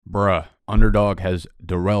Bruh. Underdog has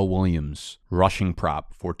Darrell Williams rushing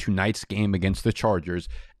prop for tonight's game against the Chargers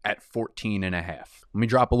at 14.5. Let me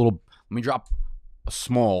drop a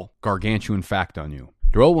small gargantuan fact on you.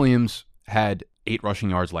 Darrell Williams had 8 rushing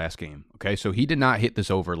yards last game. Okay, so he did not hit this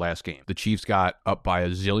over last game. The Chiefs got up by a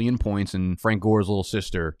zillion points, and Frank Gore's little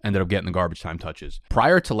sister ended up getting the garbage time touches.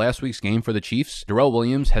 Prior to last week's game for the Chiefs, Darrell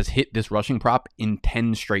Williams has hit this rushing prop in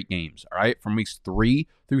 10 straight games. All right, from weeks 3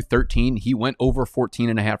 through 13, he went over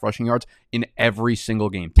 14.5 rushing yards in every single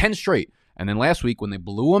game. 10 straight. And then last week, when they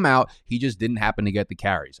blew him out, he just didn't happen to get the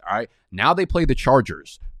carries. All right, now they play the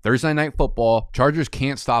Chargers. Thursday Night Football. Chargers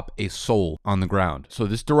can't stop a soul on the ground. So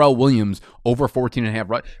this Darrell Williams over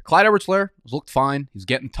 14.5. Clyde Edwards-Helaire looked fine. He's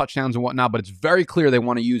getting touchdowns and whatnot, but it's very clear they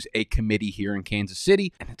want to use a committee here in Kansas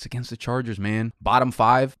City, and it's against the Chargers, man. Bottom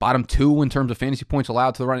 5, bottom 2 in terms of fantasy points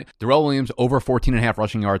allowed to the running. Darrell Williams over 14.5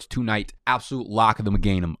 rushing yards tonight. Absolute lock of the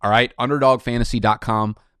game. All right,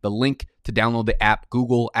 underdogfantasy.com. The link to download the app,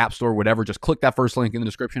 Google, App Store, whatever. Just click that first link in the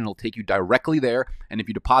description. It'll take you directly there. And if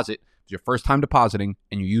you deposit, it's your first time depositing,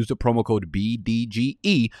 and you use the promo code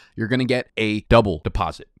BDGE, you're going to get a double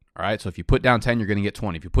deposit. All right. So if you put down 10, you're going to get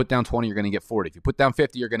 20. If you put down 20, you're going to get 40. If you put down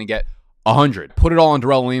 50, you're going to get 100. Put it all on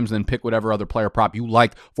Darrell Williams, and then pick whatever other player prop you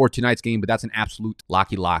like for tonight's game. But that's an absolute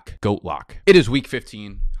locky lock, goat lock. It is week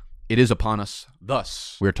 15. It is upon us.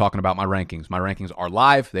 Thus, we're talking about my rankings. My rankings are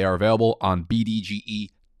live. They are available on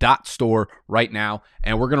BDGE.store right now.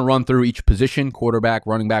 And we're going to run through each position: quarterback,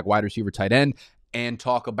 running back, wide receiver, tight end, and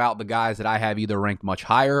talk about the guys that I have either ranked much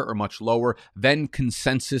higher or much lower than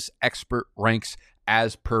consensus expert ranks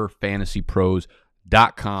as per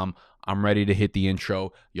fantasypros.com. I'm ready to hit the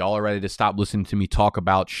intro. Y'all are ready to stop listening to me talk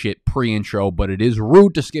about shit pre-intro, but it is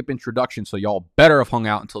rude to skip introduction, so y'all better have hung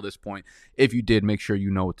out until this point. If you did, make sure you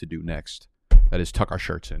know what to do next. That is tuck our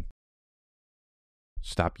shirts in,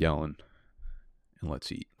 stop yelling, and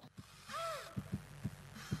let's eat.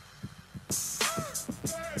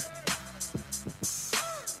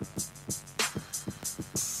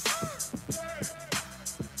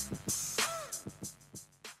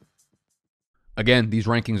 Again, these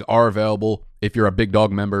rankings are available if you're a Big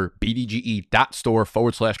Dog member.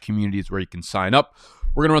 BDGE.store/community is where you can sign up.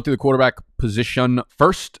 We're going to run through the quarterback position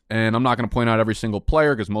first, and I'm not going to point out every single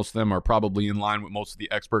player because most of them are probably in line with most of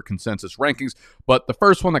the expert consensus rankings. But the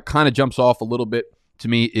first one that kind of jumps off a little bit to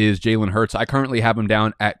me is Jalen Hurts. I currently have him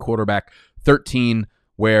down at quarterback 13,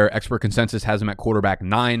 where expert consensus has him at quarterback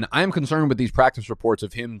 9. I am concerned with these practice reports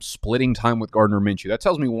of him splitting time with Gardner Minshew. That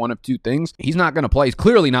tells me one of two things. He's not going to play. He's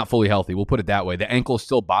clearly not fully healthy. We'll put it that way. The ankle is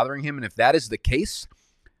still bothering him, and if that is the case,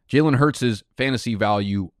 Jalen Hurts' fantasy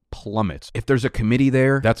value plummets. If there's a committee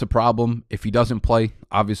there, that's a problem. If he doesn't play,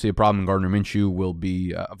 obviously a problem. Gardner Minshew will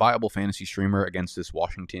be a viable fantasy streamer against this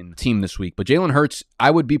Washington team this week. But Jalen Hurts,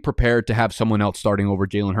 I would be prepared to have someone else starting over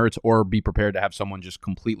Jalen Hurts, or be prepared to have someone just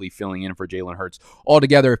completely filling in for Jalen Hurts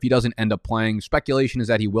altogether if he doesn't end up playing. Speculation is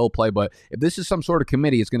that he will play, but if this is some sort of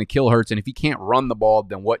committee, it's going to kill Hurts. And if he can't run the ball,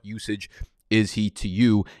 then what usage is he to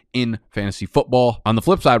you in fantasy football? On the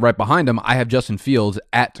flip side, right behind him, I have Justin Fields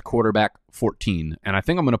at quarterback 14. And I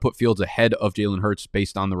think I'm going to put Fields ahead of Jalen Hurts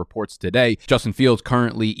based on the reports today. Justin Fields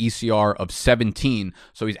currently ECR of 17.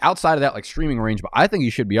 So he's outside of that like streaming range, but I think he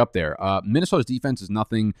should be up there. Minnesota's defense is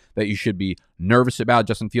nothing that you should be nervous about.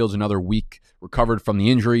 Justin Fields, another week recovered from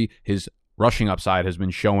the injury. His rushing upside has been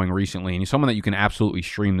showing recently, and he's someone that you can absolutely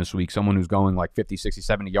stream this week, someone who's going like 50, 60,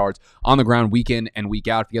 70 yards on the ground week in and week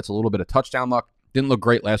out. If he gets a little bit of touchdown luck, didn't look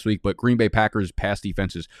great last week, but Green Bay Packers pass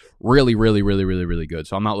defense is really good,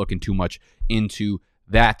 so I'm not looking too much into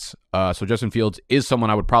that. So Justin Fields is someone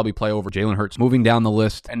I would probably play over Jalen Hurts. Moving down the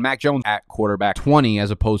list, and Mac Jones at quarterback 20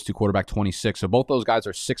 as opposed to quarterback 26. So both those guys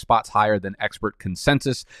are 6 spots higher than expert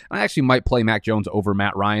consensus. And I actually might play Mac Jones over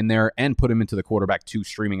Matt Ryan there and put him into the quarterback 2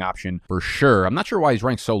 streaming option for sure. I'm not sure why he's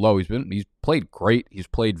ranked so low. He's played great. He's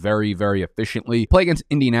played very efficiently. Play against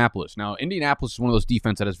Indianapolis. Now, Indianapolis is one of those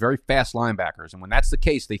defense that has very fast linebackers, and when that's the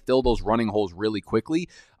case, they fill those running holes really quickly.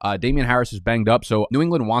 Damian Harris is banged up, so New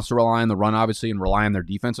England wants to rely on the run, obviously, and rely on their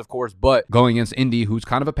defense, of course, but going against Indy, who's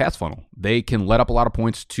kind of a pass funnel, they can let up a lot of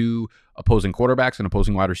points to opposing quarterbacks and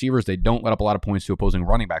opposing wide receivers. They don't let up a lot of points to opposing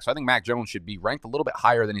running backs. So I think Mac Jones should be ranked a little bit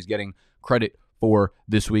higher than he's getting credit for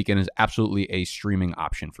this week, and is absolutely a streaming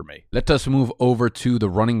option for me. Let us move over to the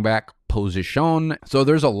running back position. So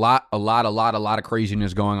there's a lot of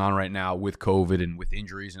craziness going on right now with COVID and with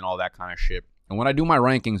injuries and all that kind of shit. And when I do my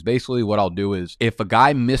rankings, basically what I'll do is if a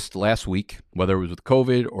guy missed last week, whether it was with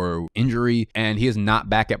COVID or injury, and he is not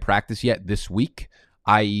back at practice yet this week,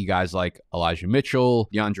 i.e. guys like Elijah Mitchell,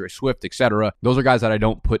 DeAndre Swift, etc., those are guys that I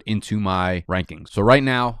don't put into my rankings. So right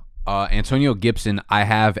now, Antonio Gibson, I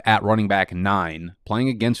have at running back 9, playing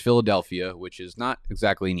against Philadelphia, which is not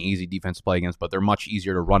exactly an easy defense to play against, but they're much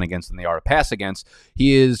easier to run against than they are to pass against.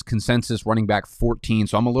 He is consensus running back 14,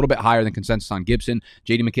 so I'm a little bit higher than consensus on Gibson.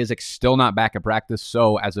 J.D. McKissic still not back at practice,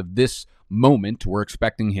 so as of this moment, we're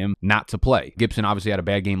expecting him not to play. Gibson obviously had a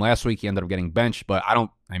bad game last week. He ended up getting benched, but I don't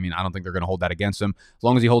think they're going to hold that against him. As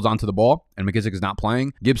long as he holds on to the ball and McKissic is not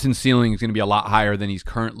playing, Gibson's ceiling is going to be a lot higher than he's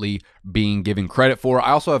currently being given credit for.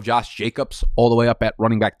 I also have Josh Jacobs all the way up at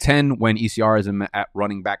running back 10 when ECR is at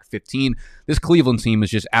running back 15. This Cleveland team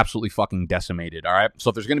is just absolutely fucking decimated, all right? So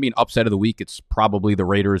if there's going to be an upset of the week, it's probably the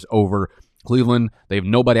Raiders over Cleveland. They have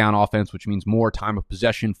nobody on offense, which means more time of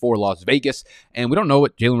possession for Las Vegas. And we don't know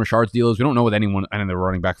what Jalen Richard's deal is. We don't know what any of the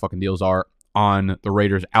running back fucking deals are on the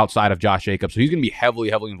Raiders outside of Josh Jacobs. So he's going to be heavily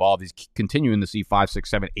involved. He's continuing to see 5, 6,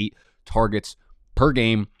 7, 8 targets per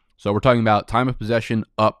game. So we're talking about time of possession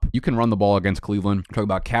up. You can run the ball against Cleveland. We're talking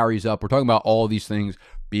about carries up. We're talking about all of these things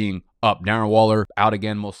being up. Darren Waller out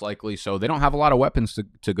again, most likely. So they don't have a lot of weapons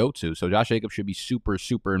to go to. So Josh Jacobs should be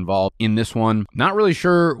super involved in this one. Not really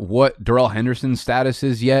sure what Darrell Henderson's status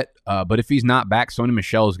is yet. But if he's not back, Sony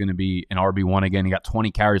Michel is going to be an RB1 again. He got 20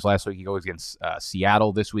 carries last week. He goes against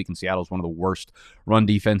Seattle this week, and Seattle is one of the worst run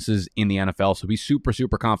defenses in the NFL. So be super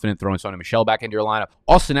confident throwing Sony Michel back into your lineup.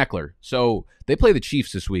 Austin Eckler. So they play the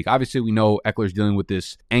Chiefs this week. Obviously, we know Eckler's dealing with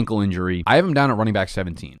this ankle injury. I have him down at running back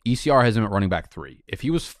 17. ECR has him at running back 3. If he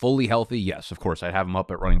was fully healthy, yes, of course, I'd have him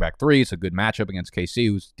up at running back 3. It's a good matchup against KC,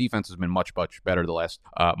 whose defense has been much better the last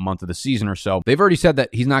month of the season or so. They've already said that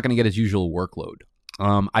he's not going to get his usual workload.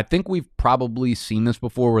 I think we've probably seen this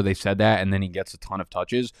before where they said that and then he gets a ton of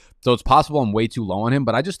touches. So it's possible I'm way too low on him,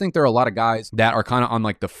 but I just think there are a lot of guys that are kind of on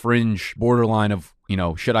like the fringe borderline of,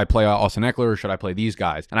 should I play Austin Eckler or should I play these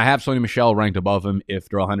guys? And I have Sony Michel ranked above him if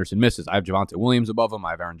Darrell Henderson misses. I have Javonte Williams above him.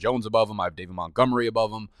 I have Aaron Jones above him. I have David Montgomery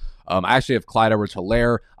above him. I actually have Clyde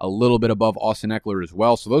Edwards-Helaire a little bit above Austin Eckler as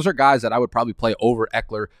well. So those are guys that I would probably play over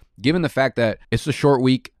Eckler, given the fact that it's a short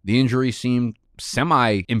week. The injury seemed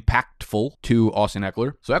semi-impactful to Austin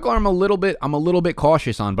Eckler. So Eckler, I'm a little bit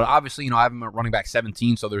cautious on, but obviously, I have him at running back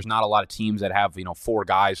 17, so there's not a lot of teams that have, 4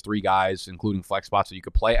 guys, 3 guys, including flex spots that you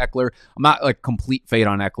could play Eckler. I'm not like complete fade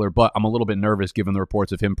on Eckler, but I'm a little bit nervous given the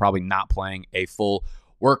reports of him probably not playing a full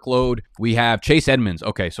workload. We have Chase Edmonds.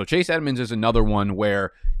 Okay, so Chase Edmonds is another one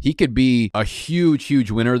where he could be a huge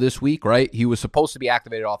winner this week, right? He was supposed to be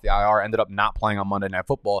activated off the IR, ended up not playing on Monday Night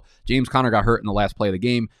Football. James Conner got hurt in the last play of the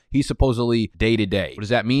game. He's supposedly day-to-day. What does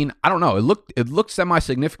that mean? I don't know. It looked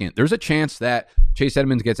semi-significant. There's a chance that Chase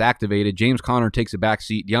Edmonds gets activated. James Conner takes a back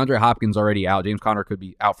seat. DeAndre Hopkins already out. James Conner could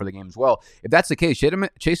be out for the game as well. If that's the case,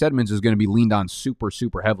 Chase Edmonds is going to be leaned on super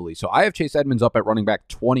heavily. So I have Chase Edmonds up at running back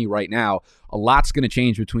 20 right now. A lot's going to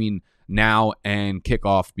change between now and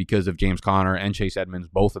kickoff because of James Conner and Chase Edmonds,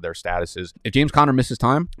 both of their statuses. If James Conner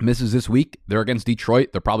misses this week, they're against Detroit.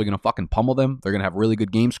 They're probably going to fucking pummel them. They're going to have really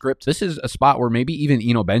good game scripts. This is a spot where maybe even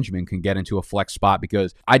Eno Benjamin can get into a flex spot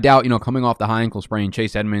because I doubt, coming off the high ankle sprain,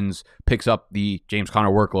 Chase Edmonds picks up the James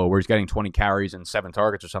Conner workload where he's getting 20 carries and 7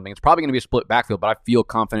 targets or something. It's probably going to be a split backfield, but I feel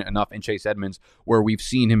confident enough in Chase Edmonds where we've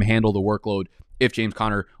seen him handle the workload if James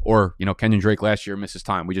Conner or, Kenyon Drake last year misses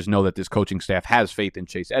time. We just know that this coaching staff has faith in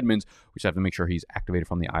Chase Edmonds. We just have to make sure he's activated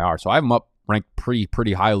from the IR. So I have him up ranked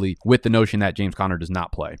pretty highly with the notion that James Conner does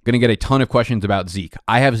not play. Going to get a ton of questions about Zeke.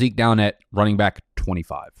 I have Zeke down at running back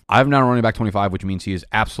 25. I have him down at running back 25, which means he is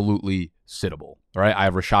absolutely sittable. All right, I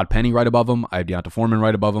have Rashad Penny right above him. I have Deonta Foreman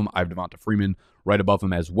right above him. I have Devonta Freeman right above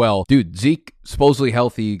him as well. Dude, Zeke, supposedly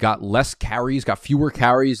healthy, got fewer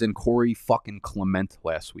carries than Corey fucking Clement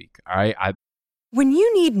last week. All right, When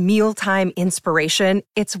you need mealtime inspiration,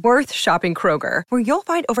 it's worth shopping Kroger, where you'll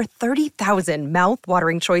find over 30,000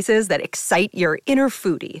 mouth-watering choices that excite your inner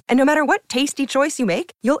foodie. And no matter what tasty choice you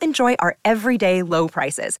make, you'll enjoy our everyday low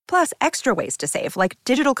prices, plus extra ways to save, like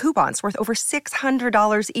digital coupons worth over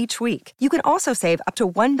 $600 each week. You can also save up to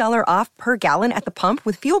 $1 off per gallon at the pump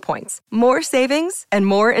with fuel points. More savings and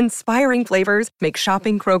more inspiring flavors make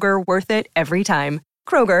shopping Kroger worth it every time.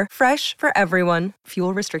 Kroger, fresh for everyone.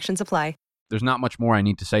 Fuel restrictions apply. There's not much more I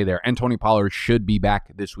need to say there. And Tony Pollard should be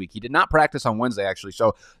back this week. He did not practice on Wednesday, actually,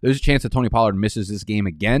 so there's a chance that Tony Pollard misses this game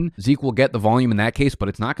again. Zeke will get the volume in that case, but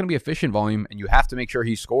it's not going to be efficient volume, and you have to make sure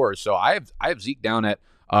he scores. So I have Zeke down at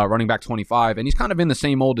running back 25, and he's kind of in the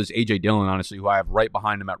same mold as A.J. Dillon, honestly, who I have right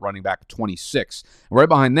behind him at running back 26. And right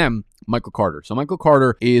behind them, Michael Carter. So Michael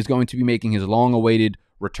Carter is going to be making his long-awaited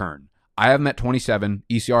return. I have him at 27.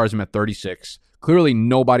 ECR has him at 36. Clearly,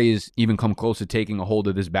 nobody has even come close to taking a hold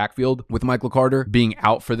of this backfield with Michael Carter being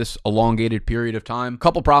out for this elongated period of time.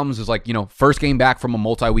 Couple problems is first game back from a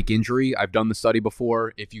multi-week injury. I've done the study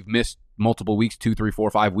before. If you've missed multiple weeks, 2, 3, 4,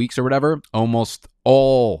 5 weeks or whatever, almost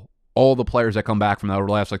all the players that come back from that over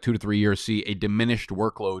the last like 2 to 3 years see a diminished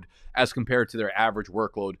workload as compared to their average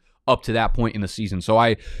workload up to that point in the season. So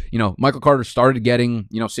Michael Carter started getting,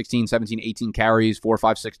 16, 17, 18 carries, 4,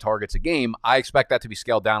 5, 6 targets a game. I expect that to be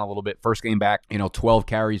scaled down a little bit. First game back, 12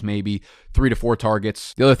 carries, maybe 3 to 4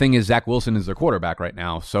 targets. The other thing is Zach Wilson is their quarterback right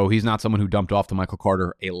now. So he's not someone who dumped off to Michael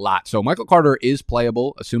Carter a lot. So Michael Carter is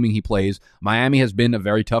playable, assuming he plays. Miami has been a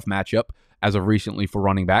very tough matchup as of recently for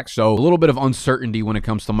running back. So a little bit of uncertainty when it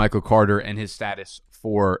comes to Michael Carter and his status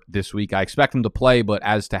for this week. I expect him to play, but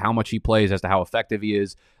as to how much he plays, as to how effective he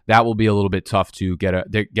is, that will be a little bit tough to get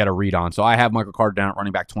a read on. So I have Michael Carter down at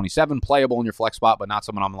running back 27, playable in your flex spot, but not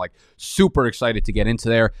someone I'm like super excited to get into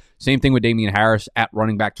there. Same thing with Damian Harris at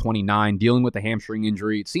running back 29, dealing with the hamstring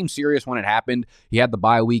injury. It seemed serious when it happened. He had the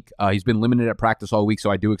bye week. He's been limited at practice all week, so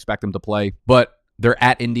I do expect him to play. But they're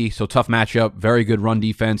at Indy, so tough matchup. Very good run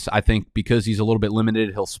defense. I think because he's a little bit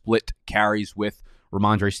limited, he'll split carries with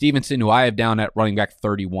Ramondre Stevenson, who I have down at running back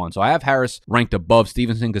 31. So I have Harris ranked above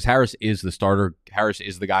Stevenson because Harris is the starter. Harris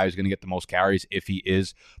is the guy who's going to get the most carries if he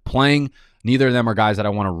is playing. Neither of them are guys that I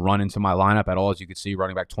want to run into my lineup at all. As you can see,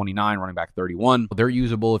 running back 29, running back 31. They're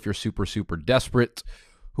usable if you're super, super desperate.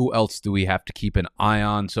 Who else do we have to keep an eye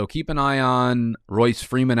on? So keep an eye on Royce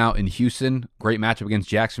Freeman out in Houston. Great matchup against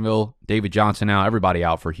Jacksonville. David Johnson out. Everybody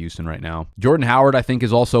out for Houston right now. Jordan Howard, I think,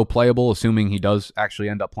 is also playable, assuming he does actually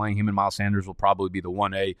end up playing. Him and Miles Sanders will probably be the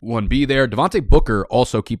 1A, 1B there. Devontae Booker,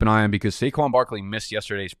 also keep an eye on because Saquon Barkley missed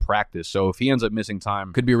yesterday's practice. So if he ends up missing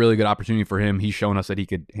time, could be a really good opportunity for him. He's shown us that he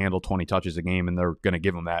could handle 20 touches a game, and they're going to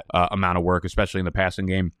give him that amount of work, especially in the passing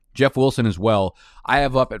game. Jeff Wilson as well. I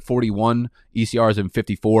have up at 41. ECR is in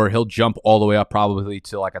 54. He'll jump all the way up probably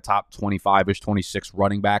to like a top 25-ish, 26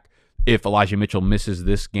 running back if Elijah Mitchell misses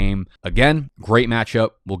this game. Again, great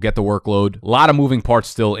matchup. We'll get the workload. A lot of moving parts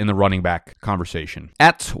still in the running back conversation.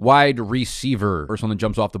 At wide receiver, first one that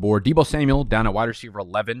jumps off the board, Deebo Samuel down at wide receiver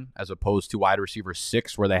 11 as opposed to wide receiver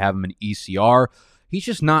 6 where they have him in ECR. He's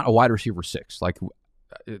just not a wide receiver 6. Like,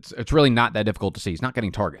 it's really not that difficult to see. He's not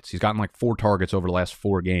getting targets. He's gotten like 4 targets over the last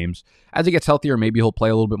 4 games. As he gets healthier, maybe he'll play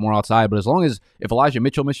a little bit more outside. But as long as if Elijah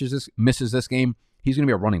Mitchell misses this game, he's going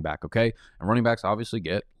to be a running back, okay? And running backs obviously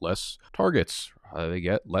get less targets. They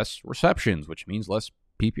get less receptions, which means less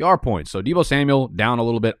PPR points. So Deebo Samuel down a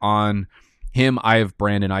little bit on him. I have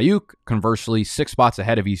Brandon Ayuk. Conversely, 6 spots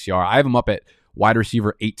ahead of ECR. I have him up at wide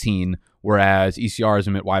receiver 18. Whereas ECR is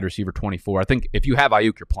him at wide receiver 24. I think if you have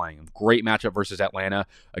Ayuk, you're playing him. Great matchup versus Atlanta.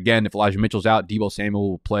 Again, if Elijah Mitchell's out, Deebo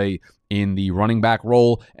Samuel will play in the running back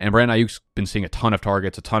role. And Brandon Ayuk's been seeing a ton of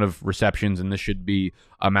targets, a ton of receptions, and this should be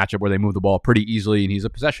a matchup where they move the ball pretty easily. And he's a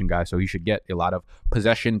possession guy, so he should get a lot of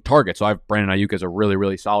possession targets. So I have Brandon Ayuk as a really,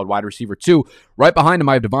 really solid wide receiver 2. Right behind him,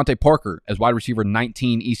 I have Devontae Parker as wide receiver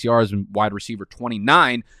 19. ECR is wide receiver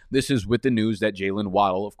 29. This is with the news that Jalen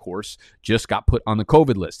Waddle, of course, just got put on the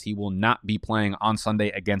COVID list. He will not be playing on Sunday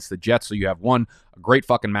against the Jets. So you have 1, a great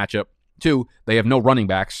fucking matchup. 2, they have no running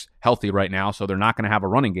backs healthy right now, so they're not going to have a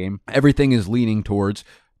running game. Everything is leaning towards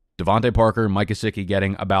Devontae Parker, Mike Gesicki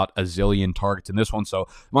getting about a zillion targets in this one. So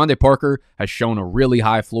Devontae Parker has shown a really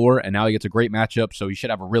high floor, and now he gets a great matchup, so he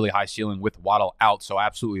should have a really high ceiling with Waddle out. So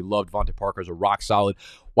absolutely love Devontae Parker as a rock solid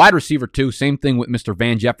wide receiver 2. Same thing with Mr.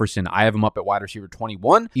 Van Jefferson. I have him up at wide receiver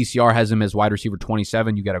 21. ECR has him as wide receiver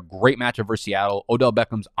 27. You got a great matchup versus Seattle. Odell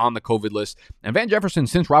Beckham's on the COVID list. And Van Jefferson,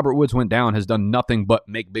 since Robert Woods went down, has done nothing but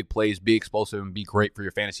make big plays, be explosive, and be great for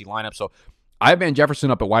your fantasy lineup. So I have Van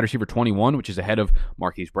Jefferson up at wide receiver 21, which is ahead of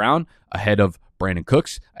Marquise Brown, ahead of Brandon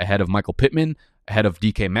Cooks, ahead of Michael Pittman, ahead of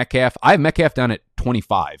DK Metcalf. I have Metcalf down at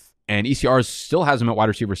 25, and ECR still has him at wide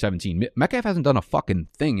receiver 17. Metcalf hasn't done a fucking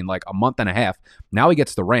thing in like a month and a half. Now he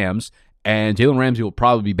gets the Rams, and Jalen Ramsey will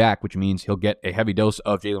probably be back, which means he'll get a heavy dose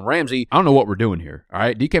of Jalen Ramsey. I don't know what we're doing here, all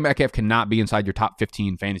right? DK Metcalf cannot be inside your top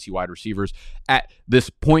 15 fantasy wide receivers at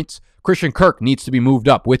this point. Christian Kirk needs to be moved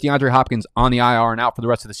up. With DeAndre Hopkins on the IR and out for the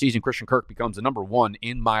rest of the season, Christian Kirk becomes the number 1,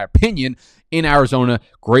 in my opinion, in Arizona.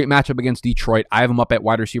 Great matchup against Detroit. I have him up at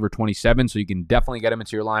wide receiver 27, so you can definitely get him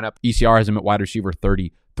into your lineup. ECR has him at wide receiver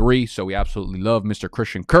 33, so we absolutely love Mr.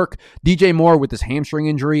 Christian Kirk. DJ Moore with his hamstring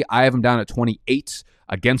injury, I have him down at 28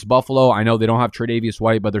 against Buffalo. I know they don't have Tre'Davious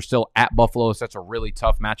White, but they're still at Buffalo, so that's a really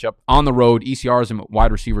tough matchup. On the road, ECR is at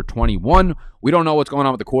wide receiver 21. We don't know what's going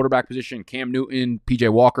on with the quarterback position. Cam Newton,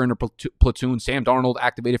 PJ Walker in a platoon, Sam Darnold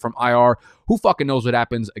activated from IR. Who fucking knows what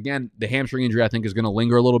happens? Again, the hamstring injury I think is going to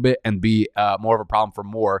linger a little bit and be more of a problem for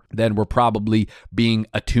Moore than we're probably being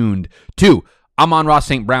attuned to. Amon-Ra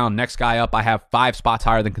St. Brown, next guy up. I have 5 spots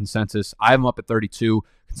higher than consensus. I have him up at 32.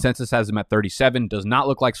 Consensus has him at 37. Does not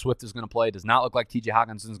look like Swift is going to play. Does not look like TJ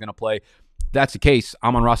Hawkinson is going to play. If that's the case,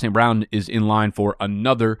 Amon-Ra St. Brown is in line for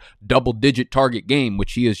another double-digit target game,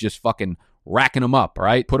 which he is just fucking racking them up, all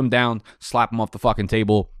right? Put him down, slap him off the fucking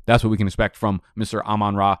table. That's what we can expect from Mr.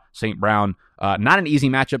 Amon-Ra St. Brown. Not an easy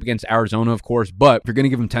matchup against Arizona, of course, but if you're going to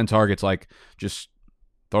give him 10 targets, like, just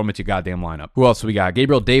throw him into your goddamn lineup. Who else do we got?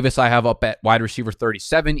 Gabriel Davis I have up at wide receiver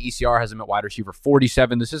 37. ECR has him at wide receiver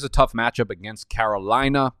 47. This is a tough matchup against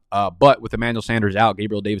Carolina, but with Emmanuel Sanders out,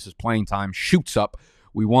 Gabriel Davis's playing time shoots up.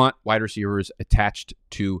 We want wide receivers attached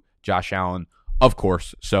to Josh Allen, of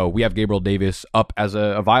course. So we have Gabriel Davis up as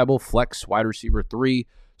a viable flex wide receiver 3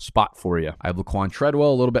 spot for you. I have Laquan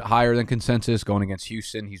Treadwell a little bit higher than consensus going against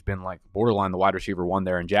Houston. He's been like borderline the wide receiver 1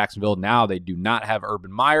 there in Jacksonville. Now they do not have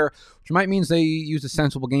Urban Meyer, which might means they use a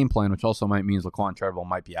sensible game plan, which also might means Laquan Treadwell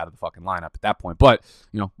might be out of the fucking lineup at that point. But,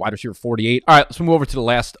 wide receiver 48. All right, let's move over to the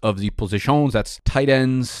last of the positions. That's tight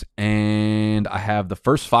ends. And I have the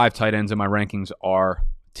first 5 tight ends in my rankings are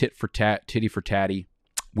titty for tatty.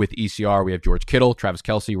 With ECR, we have George Kittle, Travis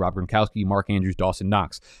Kelce, Rob Gronkowski, Mark Andrews, Dawson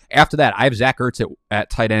Knox. After that, I have Zach Ertz at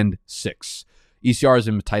tight end 6. ECR is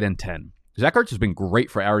in tight end 10. Zach Ertz has been great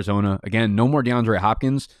for Arizona. Again, no more DeAndre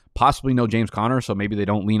Hopkins, possibly no James Conner, so maybe they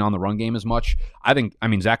don't lean on the run game as much.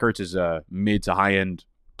 Zach Ertz is a mid to high end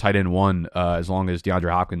tight end 1 as long as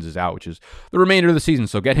DeAndre Hopkins is out, which is the remainder of the season.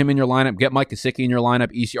 So get him in your lineup. Get Mike Gesicki in your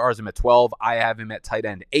lineup. ECR is him at 12. I have him at tight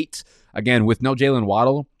end 8. Again, with no Jalen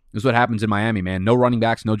Waddle, this is what happens in Miami, man. No running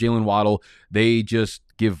backs, no Jalen Waddle. They just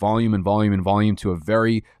give volume and volume and volume to a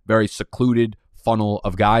very, very secluded funnel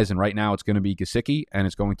of guys. And right now it's going to be Gesicki and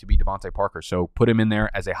it's going to be Devontae Parker. So put him in there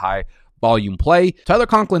as a high volume play. Tyler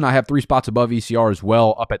Conklin, I have 3 spots above ECR as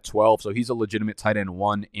well, up at 12. So he's a legitimate tight end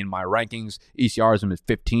 1 in my rankings. ECR is him at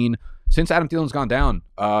 15. Since Adam Thielen's gone down,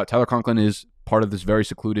 Tyler Conklin is part of this very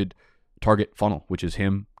secluded target funnel, which is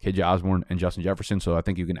him, KJ Osborne, and Justin Jefferson. So I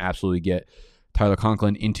think you can absolutely get Tyler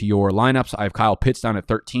Conklin into your lineups. I have Kyle Pitts down at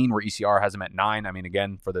 13, where ECR has him at 9. I mean,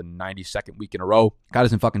 again, for the 92nd week in a row, guy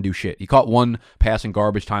doesn't fucking do shit. He caught 1 pass in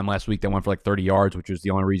garbage time last week that went for like 30 yards, which was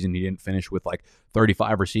the only reason he didn't finish with like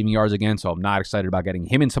 35 receiving yards again. So I'm not excited about getting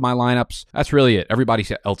him into my lineups. That's really it. Everybody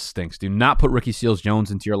else stinks. Do not put Ricky Seals-Jones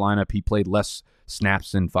into your lineup. He played less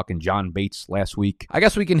snaps than fucking John Bates last week. I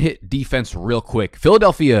guess we can hit defense real quick.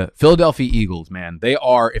 Philadelphia Eagles, man. They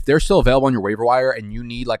are, if they're still available on your waiver wire and you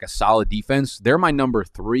need like a solid defense, they're my number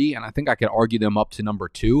 3, and I think I could argue them up to number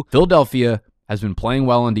 2. Philadelphia has been playing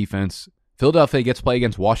well on defense. Philadelphia gets play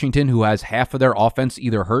against Washington, who has half of their offense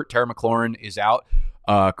either hurt. Terry McLaurin is out.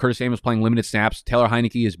 Curtis Samuel's playing limited snaps. Taylor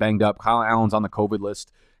Heineke is banged up. Kyle Allen's on the COVID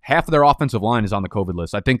list. Half of their offensive line is on the COVID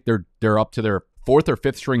list. I think they're up to their 4th or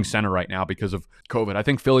 5th string center right now because of COVID. I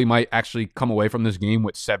think Philly might actually come away from this game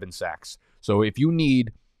with 7 sacks. So if you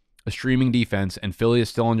need a streaming defense and Philly is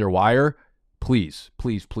still on your wire, please,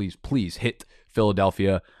 please, please, please hit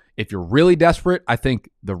Philadelphia. If you're really desperate, I think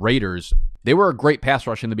the Raiders, they were a great pass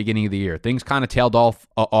rush in the beginning of the year. Things kind of tailed off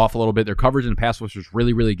a little bit. Their coverage and pass rush was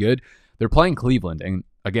really, really good. They're playing Cleveland, and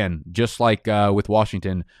again, just like with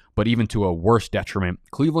Washington, but even to a worse detriment.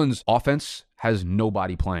 Cleveland's offense has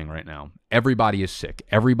nobody playing right now. Everybody is sick.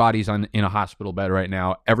 Everybody's in a hospital bed right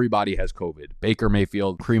now. Everybody has COVID. Baker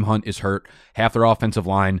Mayfield, Kareem Hunt is hurt. Half their offensive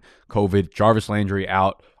line, COVID. Jarvis Landry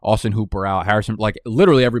out. Austin Hooper out. Harrison, like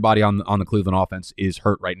literally everybody on the Cleveland offense is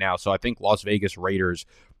hurt right now. So I think Las Vegas Raiders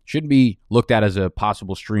should be looked at as a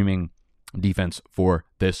possible streaming defense for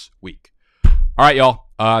this week. All right, y'all.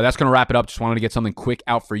 That's going to wrap it up. Just wanted to get something quick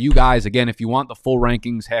out for you guys. Again, if you want the full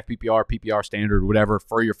rankings, half PPR, PPR standard, whatever,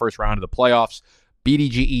 for your first round of the playoffs,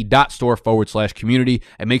 bdge.store/community,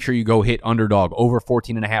 and make sure you go hit Underdog over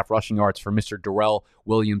 14.5 rushing yards for Mr. Darrell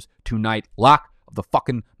Williams tonight. Lock of the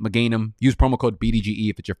fucking McGanum. Use promo code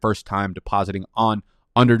BDGE if it's your first time depositing on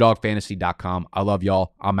UnderdogFantasy.com. I love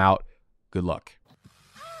y'all. I'm out. Good luck.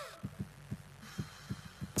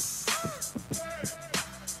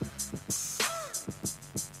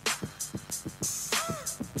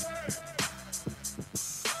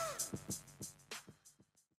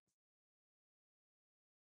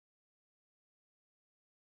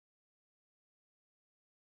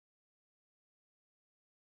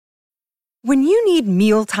 When you need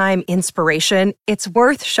mealtime inspiration, it's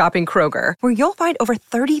worth shopping Kroger, where you'll find over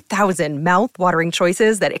 30,000 mouth-watering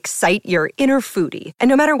choices that excite your inner foodie. And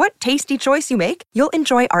no matter what tasty choice you make, you'll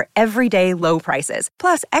enjoy our everyday low prices,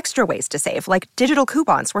 plus extra ways to save, like digital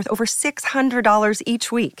coupons worth over $600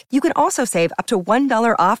 each week. You can also save up to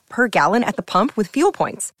 $1 off per gallon at the pump with fuel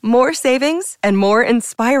points. More savings and more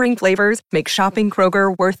inspiring flavors make shopping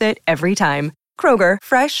Kroger worth it every time. Kroger,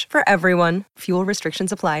 fresh for everyone. Fuel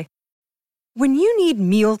restrictions apply. When you need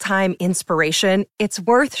mealtime inspiration, it's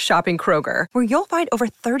worth shopping Kroger, where you'll find over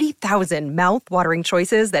 30,000 mouth-watering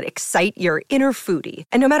choices that excite your inner foodie.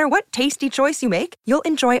 And no matter what tasty choice you make, you'll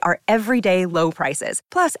enjoy our everyday low prices,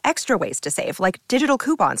 plus extra ways to save, like digital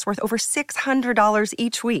coupons worth over $600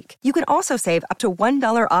 each week. You can also save up to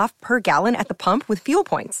 $1 off per gallon at the pump with fuel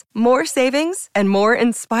points. More savings and more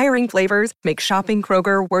inspiring flavors make shopping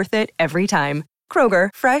Kroger worth it every time. Kroger,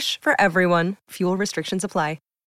 fresh for everyone. Fuel restrictions apply.